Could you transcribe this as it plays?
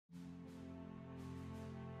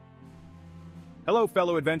Hello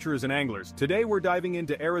fellow adventurers and anglers, today we're diving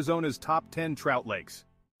into Arizona's top 10 trout lakes.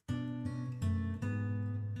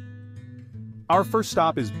 Our first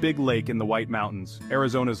stop is Big Lake in the White Mountains,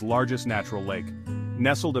 Arizona's largest natural lake.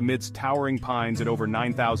 Nestled amidst towering pines at over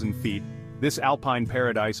 9,000 feet, this alpine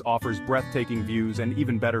paradise offers breathtaking views and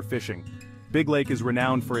even better fishing. Big Lake is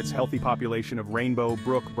renowned for its healthy population of rainbow,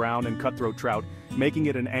 brook, brown, and cutthroat trout, making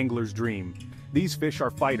it an angler's dream. These fish are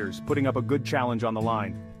fighters, putting up a good challenge on the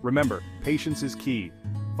line. Remember, patience is key.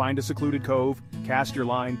 Find a secluded cove, cast your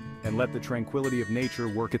line, and let the tranquility of nature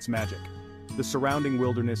work its magic. The surrounding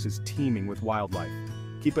wilderness is teeming with wildlife.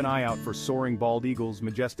 Keep an eye out for soaring bald eagles,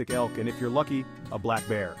 majestic elk, and if you're lucky, a black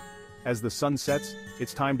bear. As the sun sets,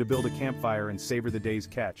 it's time to build a campfire and savor the day's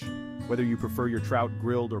catch. Whether you prefer your trout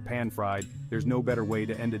grilled or pan-fried, there's no better way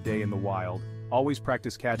to end a day in the wild. Always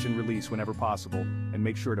practice catch and release whenever possible, and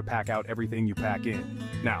make sure to pack out everything you pack in.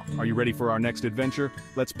 Now, are you ready for our next adventure?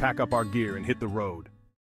 Let's pack up our gear and hit the road.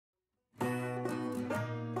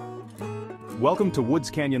 Welcome to Woods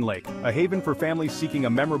Canyon Lake, a haven for families seeking a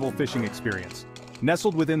memorable fishing experience.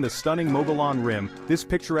 Nestled within the stunning Mogollon Rim, this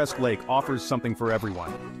picturesque lake offers something for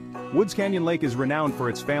everyone. Woods Canyon Lake is renowned for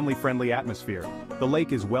its family-friendly atmosphere. The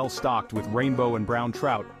lake is well stocked with rainbow and brown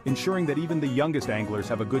trout, ensuring that even the youngest anglers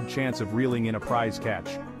have a good chance of reeling in a prize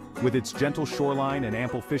catch. With its gentle shoreline and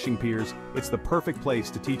ample fishing piers, it's the perfect place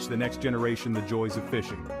to teach the next generation the joys of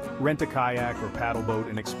fishing. Rent a kayak or paddle boat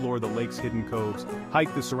and explore the lake's hidden coves,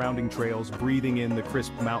 hike the surrounding trails, breathing in the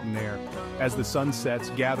crisp mountain air. As the sun sets,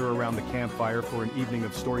 gather around the campfire for an evening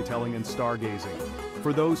of storytelling and stargazing.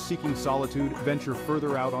 For those seeking solitude, venture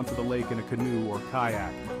further out onto the lake in a canoe or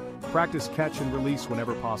kayak. Practice catch and release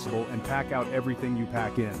whenever possible and pack out everything you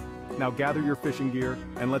pack in. Now gather your fishing gear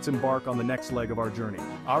and let's embark on the next leg of our journey.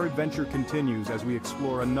 Our adventure continues as we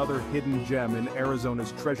explore another hidden gem in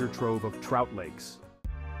Arizona's treasure trove of trout lakes.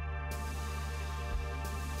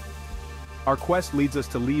 Our quest leads us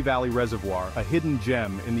to Lee Valley Reservoir, a hidden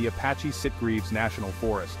gem in the Apache Sitgreaves National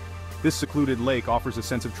Forest. This secluded lake offers a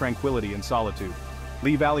sense of tranquility and solitude.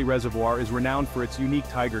 Lee Valley Reservoir is renowned for its unique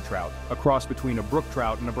tiger trout, a cross between a brook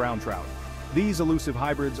trout and a brown trout. These elusive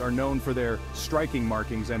hybrids are known for their striking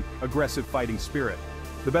markings and aggressive fighting spirit.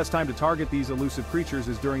 The best time to target these elusive creatures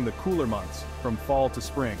is during the cooler months, from fall to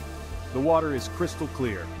spring. The water is crystal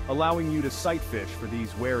clear, allowing you to sight fish for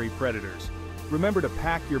these wary predators. Remember to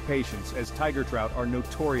pack your patience, as tiger trout are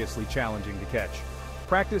notoriously challenging to catch.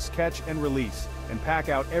 Practice catch and release, and pack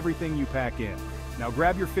out everything you pack in. Now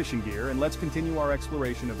grab your fishing gear and let's continue our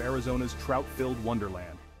exploration of Arizona's trout-filled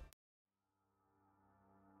wonderland.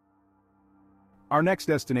 Our next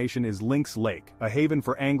destination is Lynx Lake, a haven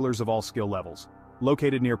for anglers of all skill levels.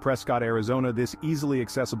 Located near Prescott, Arizona, this easily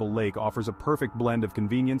accessible lake offers a perfect blend of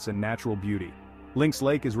convenience and natural beauty. Lynx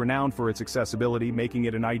Lake is renowned for its accessibility, making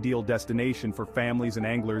it an ideal destination for families and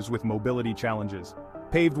anglers with mobility challenges.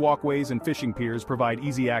 Paved walkways and fishing piers provide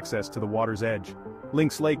easy access to the water's edge.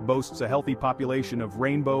 Lynx Lake boasts a healthy population of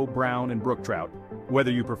rainbow, brown, and brook trout.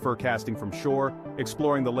 Whether you prefer casting from shore,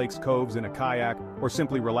 exploring the lake's coves in a kayak, or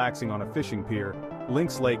simply relaxing on a fishing pier,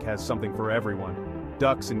 Lynx Lake has something for everyone.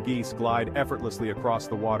 Ducks and geese glide effortlessly across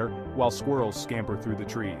the water, while squirrels scamper through the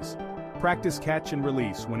trees. Practice catch and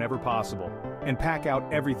release whenever possible, and pack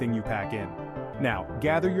out everything you pack in. Now,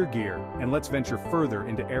 gather your gear, and let's venture further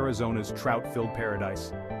into Arizona's trout-filled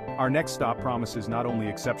paradise. Our next stop promises not only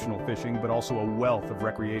exceptional fishing but also a wealth of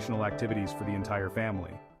recreational activities for the entire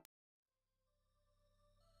family.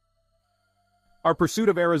 Our pursuit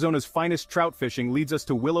of Arizona's finest trout fishing leads us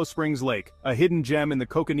to Willow Springs Lake, a hidden gem in the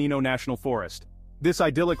Coconino National Forest. This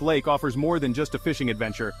idyllic lake offers more than just a fishing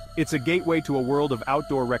adventure, it's a gateway to a world of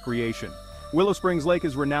outdoor recreation. Willow Springs Lake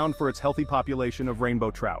is renowned for its healthy population of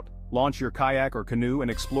rainbow trout. Launch your kayak or canoe and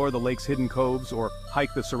explore the lake's hidden coves or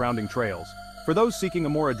hike the surrounding trails. For those seeking a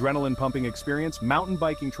more adrenaline-pumping experience, mountain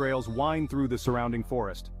biking trails wind through the surrounding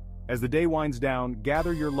forest. As the day winds down,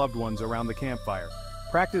 gather your loved ones around the campfire.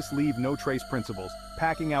 Practice leave no trace principles,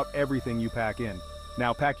 packing out everything you pack in.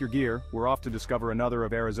 Now pack your gear, we're off to discover another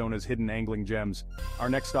of Arizona's hidden angling gems. Our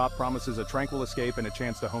next stop promises a tranquil escape and a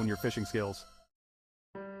chance to hone your fishing skills.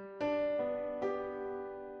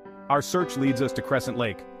 Our search leads us to Crescent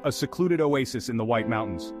Lake, a secluded oasis in the White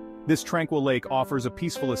Mountains. This tranquil lake offers a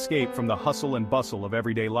peaceful escape from the hustle and bustle of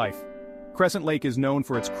everyday life. Crescent Lake is known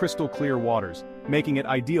for its crystal-clear waters, making it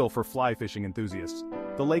ideal for fly fishing enthusiasts.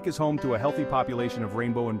 The lake is home to a healthy population of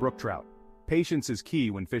rainbow and brook trout. Patience is key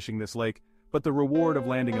when fishing this lake, but the reward of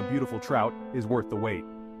landing a beautiful trout is worth the wait.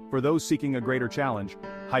 For those seeking a greater challenge,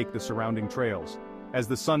 hike the surrounding trails. As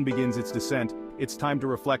the sun begins its descent, it's time to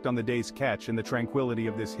reflect on the day's catch and the tranquility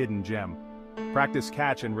of this hidden gem. Practice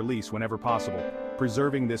catch and release whenever possible,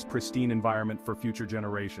 preserving this pristine environment for future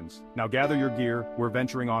generations. Now gather your gear, we're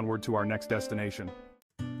venturing onward to our next destination.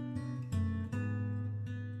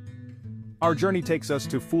 Our journey takes us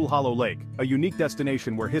to Fool Hollow Lake, a unique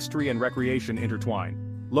destination where history and recreation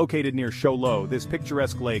intertwine. Located near Show Low, this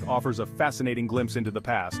picturesque lake offers a fascinating glimpse into the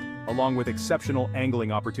past, along with exceptional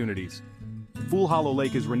angling opportunities. Fool Hollow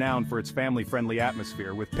Lake is renowned for its family-friendly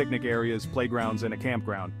atmosphere with picnic areas, playgrounds, and a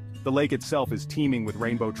campground. The lake itself is teeming with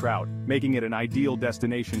rainbow trout, making it an ideal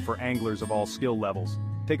destination for anglers of all skill levels.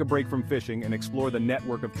 Take a break from fishing and explore the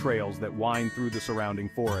network of trails that wind through the surrounding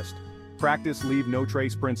forest. Practice leave no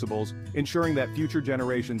trace principles, ensuring that future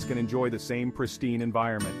generations can enjoy the same pristine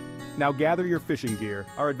environment. Now gather your fishing gear,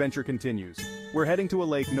 our adventure continues. We're heading to a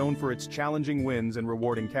lake known for its challenging winds and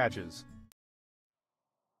rewarding catches.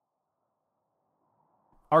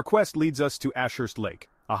 Our quest leads us to Ashurst Lake,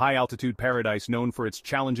 a high-altitude paradise known for its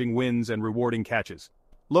challenging winds and rewarding catches.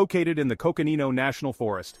 Located in the Coconino National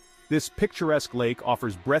Forest, this picturesque lake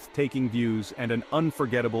offers breathtaking views and an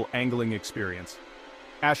unforgettable angling experience.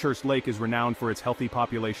 Ashurst Lake is renowned for its healthy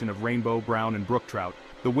population of rainbow, brown, and brook trout.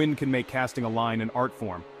 The wind can make casting a line an art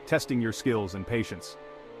form, testing your skills and patience.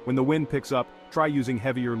 When the wind picks up, try using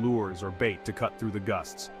heavier lures or bait to cut through the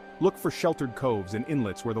gusts. Look for sheltered coves and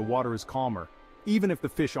inlets where the water is calmer. Even if the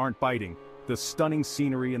fish aren't biting, the stunning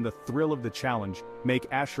scenery and the thrill of the challenge make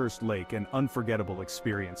Ashurst Lake an unforgettable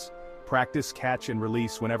experience. Practice catch and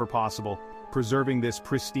release whenever possible, preserving this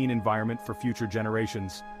pristine environment for future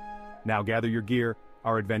generations. Now gather your gear,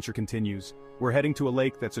 our adventure continues. We're heading to a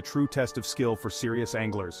lake that's a true test of skill for serious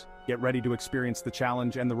anglers. Get ready to experience the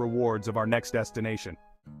challenge and the rewards of our next destination.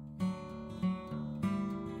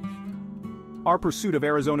 Our pursuit of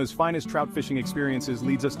Arizona's finest trout fishing experiences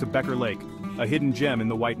leads us to Becker Lake, a hidden gem in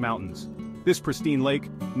the White Mountains. This pristine lake,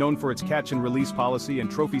 known for its catch and release policy and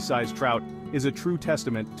trophy-sized trout, is a true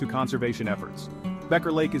testament to conservation efforts.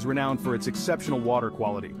 Becker Lake is renowned for its exceptional water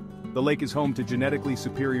quality. The lake is home to genetically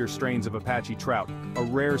superior strains of Apache trout, a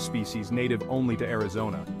rare species native only to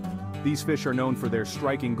Arizona. These fish are known for their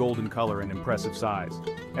striking golden color and impressive size.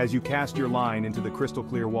 As you cast your line into the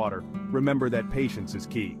crystal-clear water, remember that patience is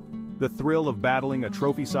key. The thrill of battling a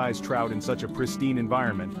trophy-sized trout in such a pristine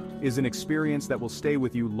environment is an experience that will stay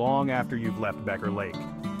with you long after you've left Becker Lake.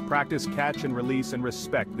 Practice catch and release and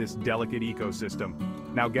respect this delicate ecosystem.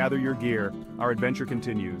 Now gather your gear, our adventure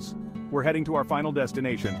continues. We're heading to our final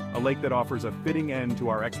destination, a lake that offers a fitting end to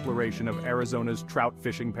our exploration of Arizona's trout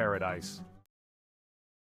fishing paradise.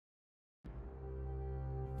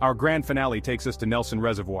 Our grand finale takes us to Nelson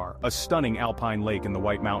Reservoir, a stunning alpine lake in the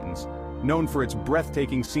White Mountains. Known for its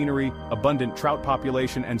breathtaking scenery, abundant trout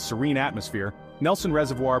population, and serene atmosphere, Nelson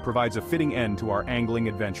Reservoir provides a fitting end to our angling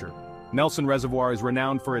adventure. Nelson Reservoir is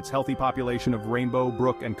renowned for its healthy population of rainbow,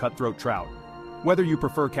 brook, and cutthroat trout. Whether you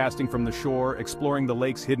prefer casting from the shore, exploring the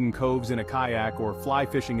lake's hidden coves in a kayak, or fly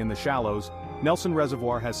fishing in the shallows, Nelson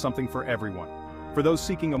Reservoir has something for everyone. For those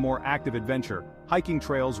seeking a more active adventure, hiking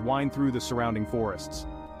trails wind through the surrounding forests.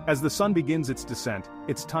 As the sun begins its descent,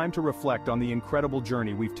 it's time to reflect on the incredible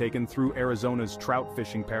journey we've taken through Arizona's trout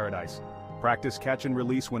fishing paradise. Practice catch and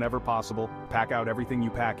release whenever possible, pack out everything you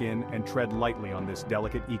pack in, and tread lightly on this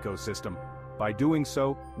delicate ecosystem. By doing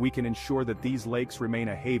so, we can ensure that these lakes remain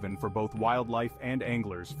a haven for both wildlife and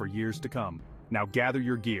anglers for years to come. Now gather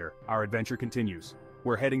your gear, our adventure continues.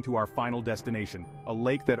 We're heading to our final destination, a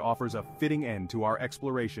lake that offers a fitting end to our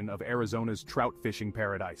exploration of Arizona's trout fishing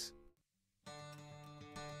paradise.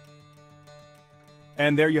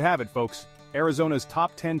 And there you have it, folks. Arizona's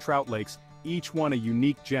top 10 trout lakes, each one a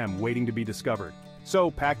unique gem waiting to be discovered.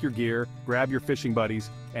 So pack your gear, grab your fishing buddies,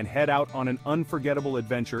 and head out on an unforgettable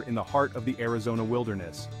adventure in the heart of the Arizona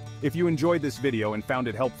wilderness. If you enjoyed this video and found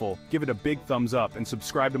it helpful, give it a big thumbs up and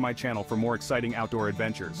subscribe to my channel for more exciting outdoor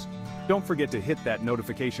adventures. Don't forget to hit that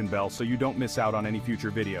notification bell so you don't miss out on any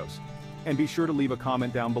future videos. And be sure to leave a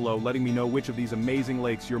comment down below letting me know which of these amazing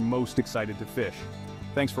lakes you're most excited to fish.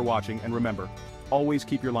 Thanks for watching, and remember, always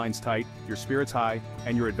keep your lines tight, your spirits high,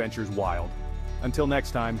 and your adventures wild. Until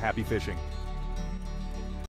next time, happy fishing.